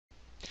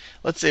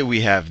let's say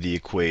we have the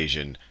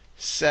equation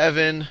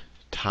 7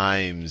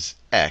 times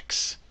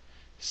x.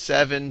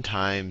 7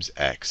 times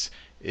x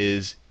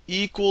is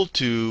equal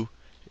to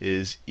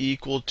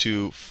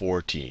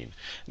 14.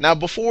 Now,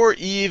 before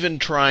even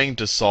trying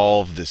to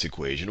solve this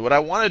equation, what I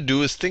want to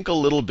do is think a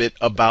little bit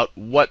about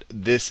what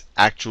this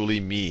actually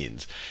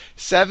means.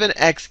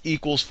 7x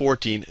equals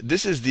 14.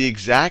 This is the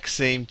exact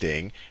same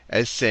thing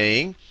as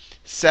saying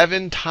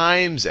 7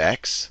 times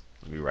x.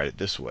 Let me write it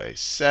this way.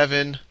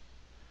 7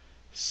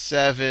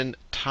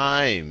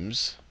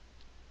 times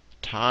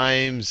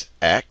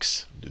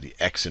x, do the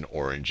x in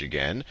orange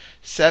again.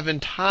 7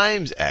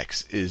 times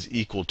x is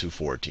equal to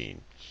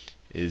 14.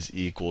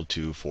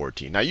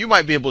 Now, you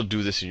might be able to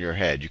do this in your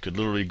head. You could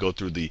literally go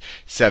through the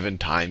 7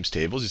 times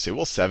tables. You say,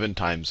 well, 7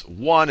 times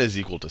 1 is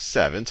equal to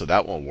 7, so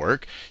that won't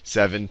work.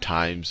 7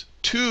 times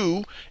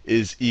 2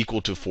 is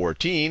equal to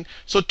 14,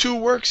 so 2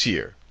 works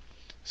here.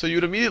 So you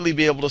would immediately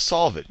be able to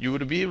solve it. You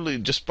would immediately,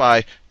 just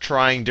by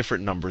trying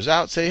different numbers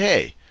out, say,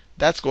 hey,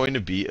 that's going to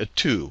be a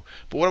 2.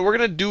 But what we're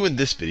going to do in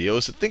this video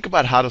is to think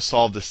about how to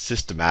solve this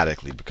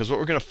systematically. Because what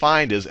we're going to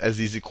find is, as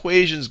these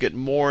equations get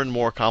more and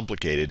more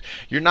complicated,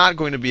 you're not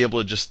going to be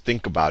able to just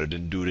think about it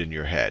and do it in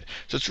your head.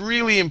 So it's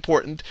really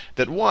important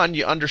that, one,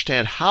 you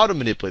understand how to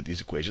manipulate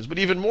these equations. But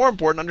even more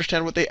important,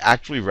 understand what they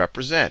actually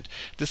represent.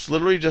 This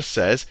literally just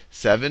says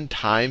 7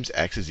 times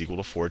x is equal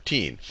to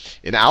 14.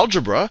 In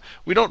algebra,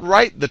 we don't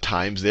write the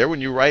times there.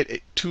 When you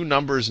write two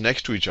numbers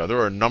next to each other,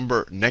 or a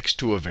number next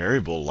to a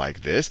variable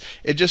like this,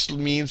 it just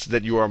means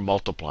that you are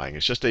multiplying.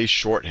 It's just a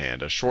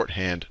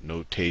shorthand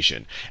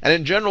notation. And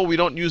in general, we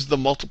don't use the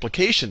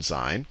multiplication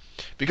sign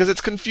because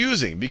it's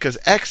confusing, because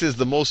x is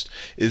the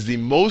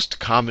most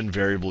common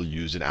variable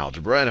used in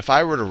algebra. And if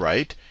I were to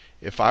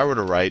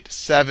write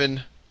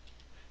 7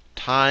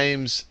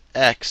 times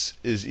x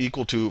is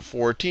equal to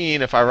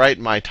 14, if I write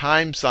my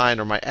times sign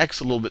or my x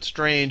a little bit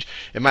strange,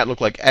 it might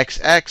look like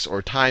xx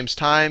or times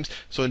times.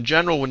 So in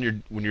general, when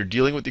you're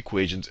dealing with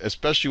equations,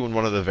 especially when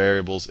one of the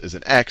variables is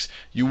an x,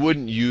 you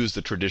wouldn't use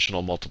the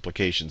traditional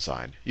multiplication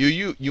sign.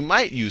 You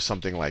might use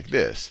something like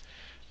this.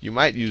 You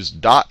might use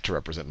dot to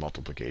represent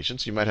multiplication.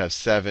 So you might have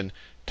 7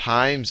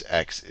 times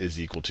x is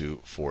equal to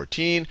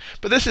 14.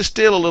 But this is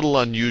still a little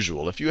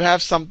unusual. If you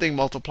have something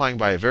multiplying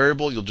by a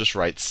variable, you'll just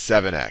write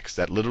 7x.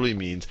 That literally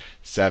means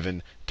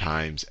 7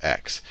 times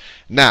x.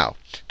 Now,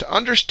 to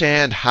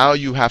understand how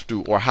you have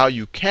to, or how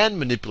you can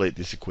manipulate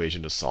this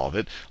equation to solve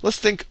it, let's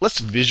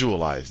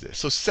visualize this.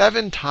 So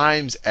 7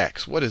 times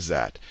x, what is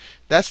that?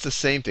 That's the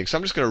same thing. So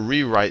I'm just going to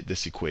rewrite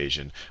this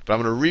equation, but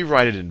I'm going to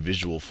rewrite it in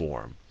visual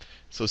form.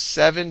 So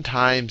 7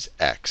 times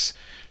x.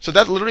 So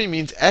that literally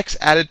means x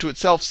added to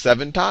itself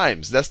 7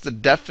 times. That's the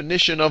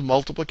definition of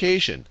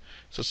multiplication.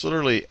 So it's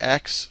literally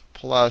x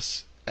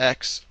plus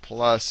x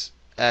plus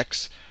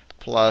x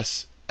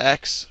plus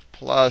x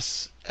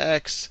plus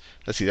x.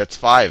 Let's see, that's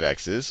 5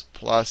 x's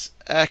plus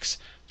x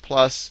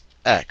plus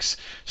x.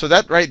 So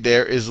that right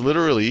there is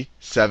literally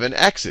 7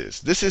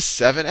 x's. This is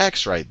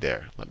 7x right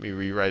there. Let me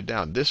rewrite it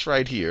down. This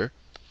right here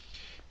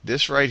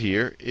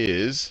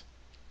is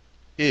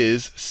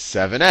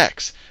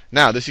 7x.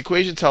 Now, this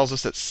equation tells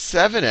us that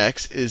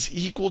 7x is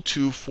equal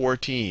to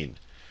 14.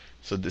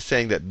 So it's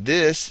saying that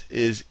this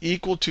is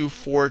equal to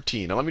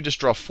 14. Now, let me just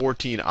draw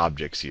 14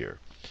 objects here.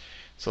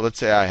 So let's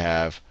say I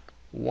have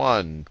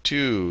 1,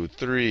 2,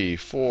 3,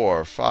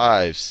 4,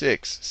 5,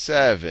 6,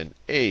 7,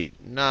 8,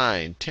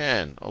 9,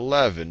 10,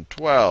 11,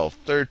 12,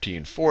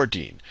 13,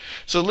 14.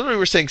 So literally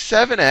we're saying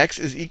 7x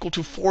is equal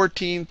to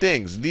 14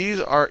 things. These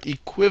are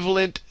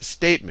equivalent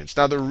statements.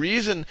 Now the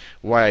reason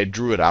why I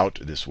drew it out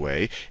this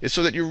way is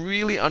so that you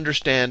really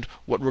understand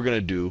what we're going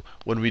to do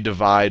when we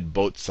divide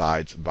both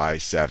sides by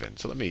 7.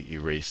 So let me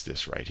erase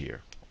this right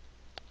here.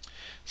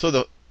 So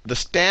the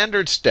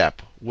standard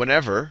step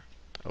whenever,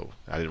 oh,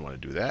 I didn't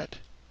want to do that.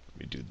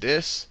 Let me do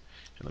this,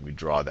 and let me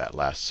draw that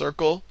last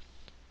circle.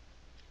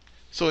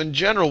 So in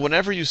general,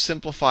 whenever you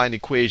simplify an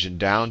equation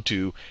down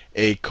to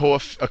a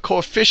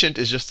coefficient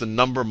is just the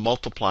number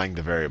multiplying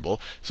the variable.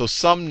 So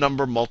some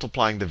number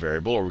multiplying the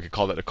variable, or we could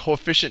call that a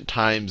coefficient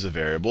times a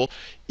variable,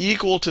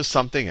 equal to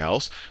something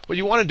else. What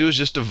you want to do is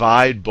just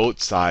divide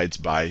both sides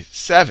by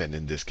 7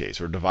 in this case,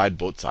 or divide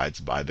both sides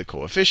by the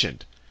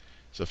coefficient.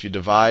 So if you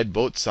divide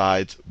both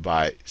sides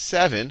by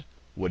 7,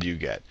 what do you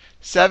get?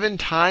 7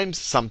 times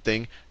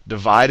something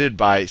divided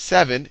by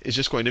 7 is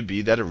just going to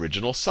be that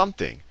original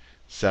something.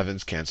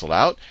 7's canceled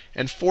out.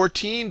 And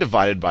 14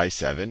 divided by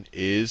 7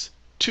 is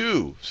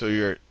 2. So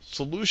your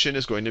solution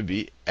is going to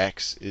be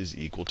x is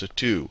equal to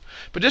 2.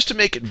 But just to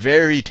make it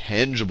very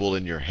tangible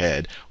in your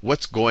head,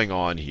 what's going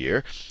on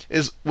here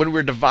is when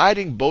we're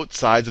dividing both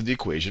sides of the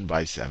equation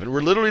by 7,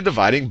 we're literally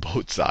dividing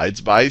both sides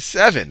by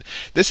 7.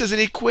 This is an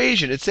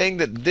equation. It's saying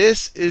that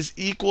this is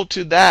equal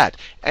to that.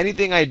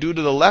 Anything I do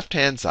to the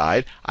left-hand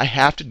side, I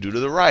have to do to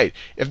the right.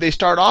 If they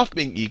start off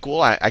being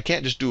equal, I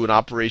can't just do an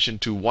operation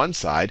to one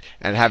side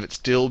and have it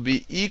still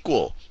be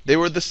equal. They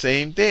were the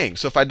same thing.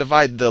 So if I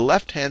divide the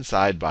left-hand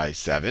side by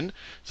 7,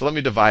 so let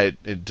me divide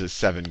it into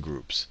 7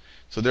 groups.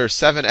 So there are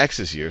 7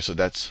 x's here. So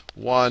that's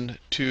 1,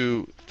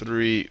 2,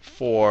 3,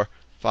 4,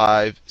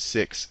 5,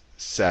 6,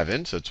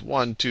 7. So it's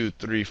 1, 2,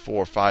 3,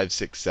 4, 5,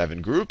 6,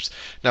 7 groups.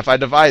 Now if I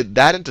divide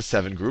that into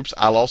 7 groups,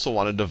 I'll also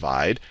want to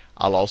divide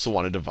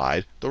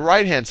the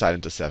right-hand side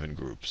into 7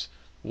 groups.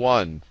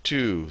 1,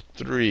 2,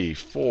 3,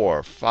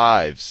 4,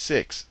 5,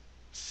 6,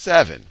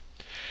 7.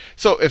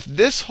 So if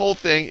this whole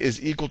thing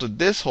is equal to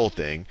this whole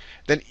thing,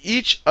 then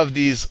each of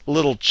these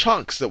little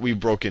chunks that we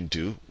broke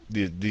into,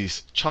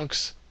 these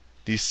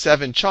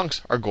 7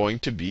 chunks, are going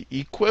to be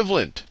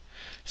equivalent.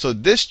 So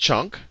this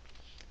chunk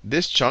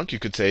you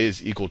could say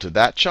is equal to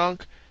that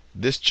chunk.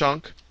 This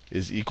chunk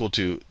is equal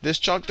to this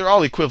chunk. They're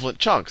all equivalent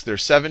chunks.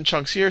 There's 7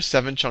 chunks here,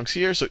 7 chunks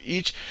here. So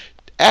each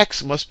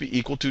x must be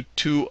equal to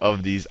 2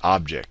 of these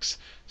objects.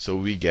 So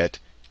we get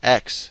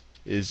x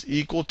is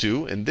equal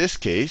to, in this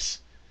case,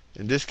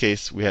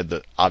 we had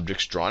the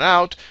objects drawn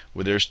out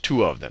where there's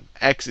 2 of them.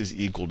 X is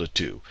equal to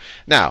 2.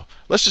 Now,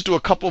 let's just do a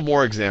couple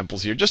more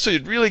examples here, just so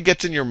it really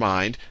gets in your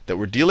mind that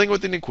we're dealing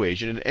with an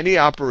equation, and any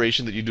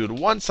operation that you do to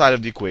one side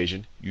of the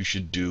equation, you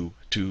should do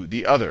to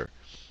the other.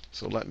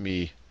 So let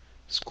me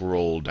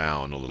scroll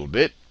down a little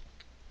bit.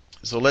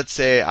 So let's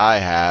say I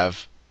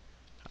have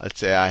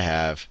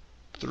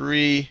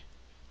 3x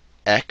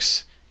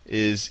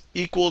is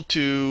equal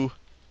to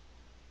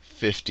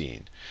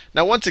 15.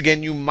 Now, once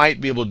again, you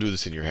might be able to do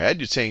this in your head.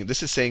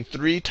 This is saying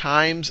 3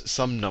 times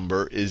some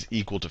number is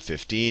equal to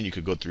 15. You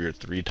could go through your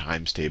 3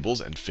 times tables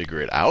and figure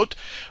it out.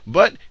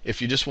 But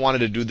if you just wanted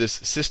to do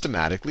this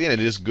systematically, and it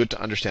is good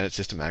to understand it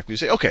systematically, you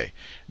say, OK,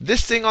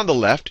 this thing on the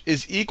left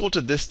is equal to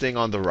this thing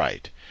on the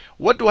right.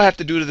 What do I have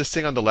to do to this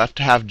thing on the left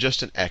to have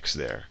just an x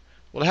there?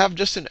 Well, to have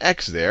just an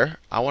x there,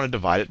 I want to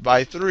divide it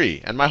by 3.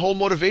 And my whole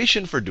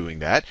motivation for doing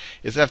that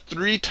is to have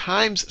 3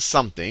 times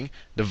something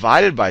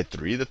divided by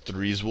 3. The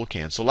 3's will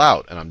cancel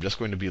out, and I'm just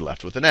going to be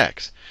left with an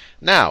x.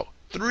 Now,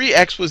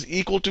 3x was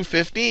equal to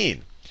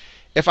 15.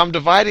 If I'm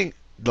dividing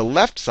the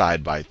left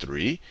side by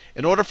 3,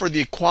 in order for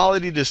the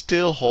equality to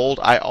still hold,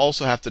 I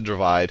also have to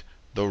divide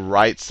the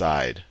right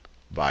side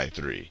by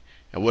 3.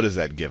 And what does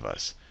that give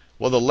us?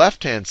 Well, the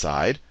left-hand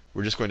side,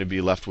 we're just going to be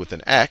left with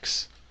an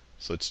x.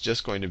 So it's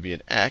just going to be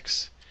an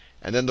x.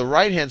 And then the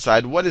right-hand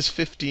side, what is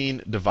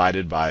 15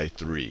 divided by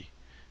 3?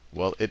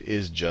 Well, it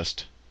is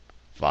just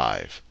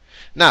 5.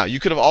 Now, you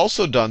could have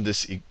also done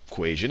this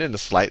equation in a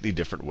slightly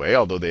different way,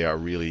 although they are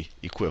really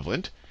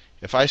equivalent.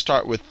 If I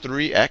start with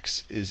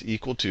 3x is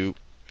equal to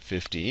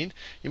 15,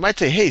 you might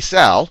say, hey,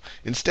 Sal,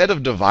 instead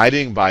of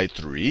dividing by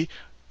 3,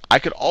 I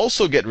could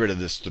also get rid of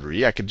this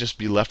 3. I could just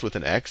be left with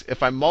an x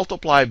if I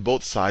multiply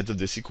both sides of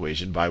this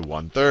equation by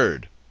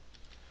 1/3.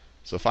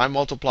 So if I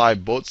multiply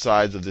both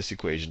sides of this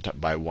equation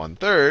by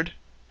 1/3,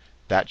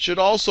 that should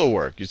also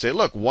work. You say,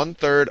 look,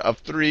 1/3 of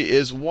 3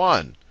 is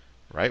 1.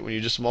 Right? When you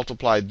just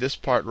multiply this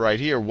part right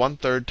here,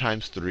 1/3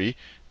 times 3,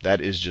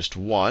 that is just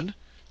 1.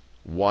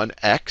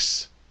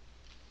 1x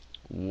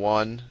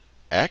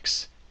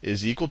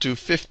is equal to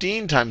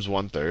 15 times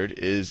 1/3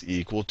 is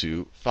equal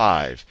to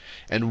 5.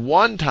 And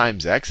 1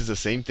 times x is the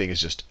same thing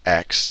as just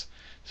x.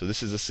 So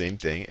this is the same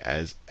thing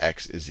as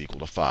x is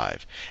equal to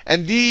 5.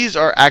 And these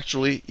are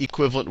actually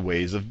equivalent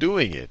ways of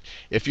doing it.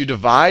 If you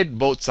divide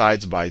both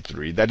sides by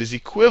 3, that is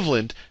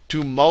equivalent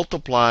to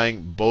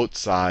multiplying both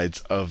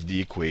sides of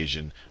the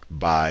equation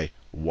by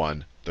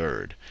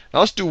 1/3. Now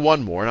let's do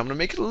one more, and I'm going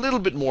to make it a little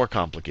bit more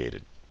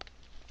complicated.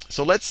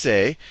 So let's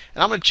say,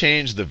 and I'm going to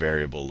change the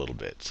variable a little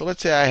bit. So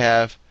let's say I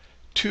have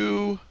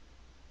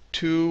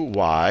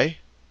 2y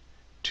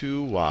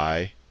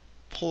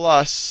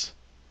plus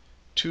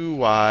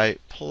 2y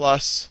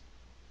plus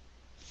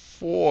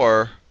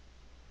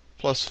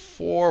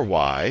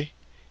 4y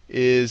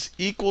is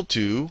equal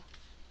to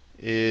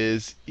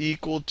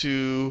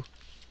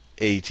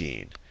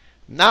 18.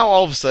 Now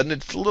all of a sudden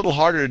it's a little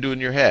harder to do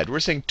in your head. We're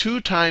saying 2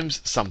 times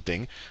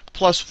something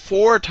plus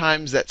 4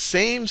 times that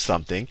same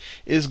something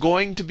is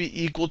going to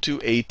be equal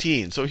to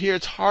 18. So here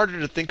it's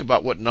harder to think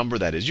about what number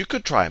that is. You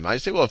could try them. I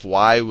say, well, if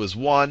y was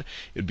 1,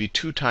 it would be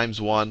 2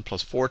 times 1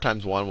 plus 4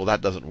 times 1. Well,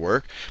 that doesn't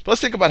work. But let's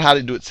think about how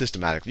to do it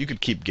systematically. You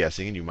could keep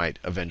guessing, and you might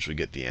eventually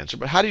get the answer.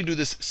 But how do you do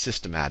this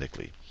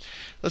systematically?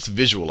 Let's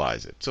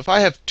visualize it. So if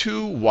I have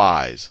 2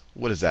 y's,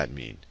 what does that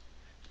mean?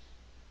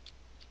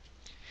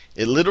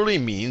 It literally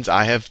means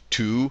I have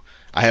two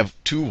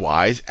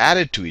y's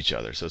added to each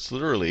other. So it's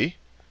literally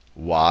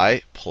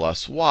y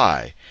plus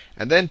y.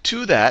 And then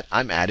to that,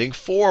 I'm adding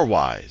 4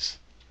 y's.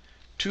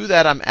 To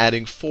that, I'm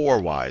adding 4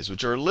 y's,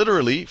 which are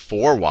literally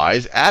 4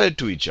 y's added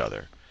to each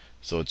other.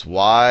 So it's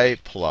y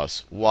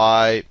plus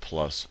y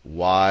plus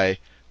y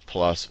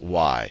plus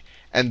y.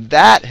 And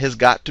that has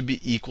got to be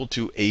equal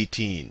to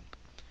 18.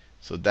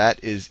 So that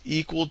is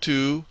equal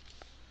to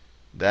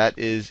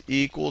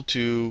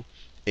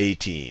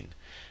 18.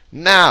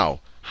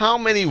 Now, how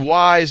many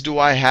y's do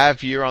I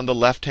have here on the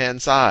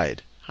left-hand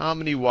side? How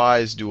many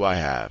y's do I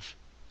have?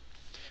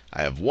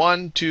 I have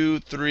 1, 2,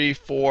 3,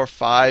 4,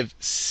 5,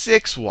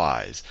 6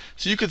 y's.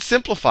 So you could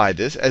simplify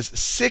this as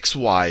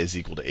 6y is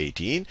equal to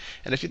 18.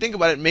 And if you think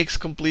about it, it makes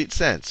complete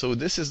sense. So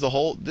this is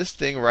this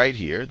thing right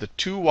here. The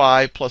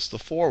 2y plus the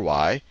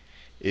 4y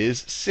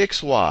is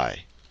 6y.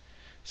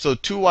 So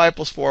 2y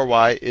plus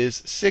 4y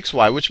is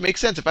 6y, which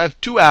makes sense. If I have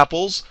 2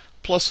 apples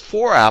plus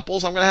 4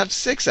 apples, I'm going to have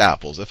 6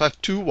 apples. If I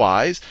have 2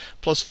 y's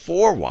plus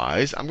 4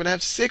 y's, I'm going to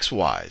have 6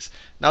 y's.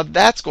 Now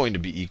that's going to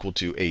be equal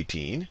to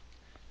 18.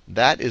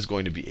 That is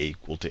going to be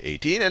equal to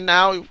 18. And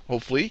now,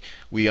 hopefully,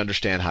 we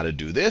understand how to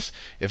do this.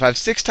 If I have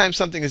 6 times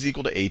something is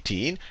equal to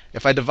 18,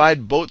 if I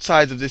divide both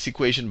sides of this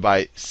equation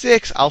by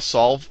 6, I'll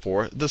solve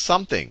for the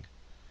something.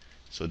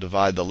 So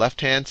divide the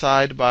left-hand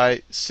side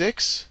by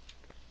 6.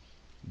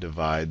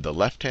 Divide the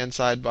left-hand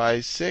side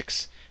by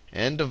 6.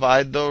 And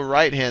divide the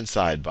right-hand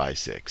side by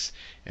 6.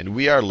 And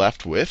we are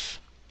left with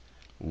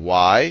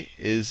y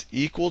is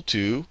equal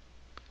to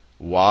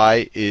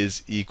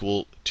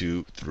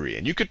 3.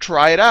 And you could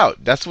try it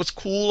out. That's what's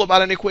cool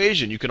about an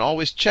equation. You can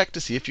always check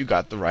to see if you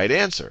got the right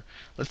answer.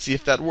 Let's see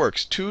if that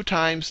works. 2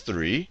 times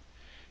 3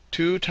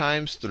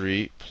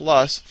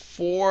 plus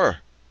 4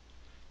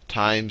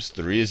 times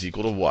 3 is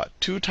equal to what?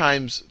 2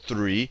 times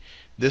 3,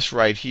 this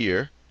right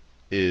here,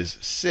 is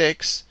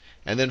 6.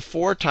 And then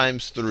 4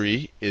 times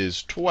 3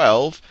 is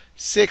 12.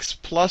 6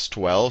 plus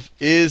 12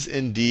 is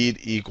indeed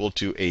equal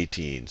to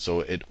 18.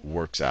 So it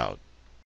works out.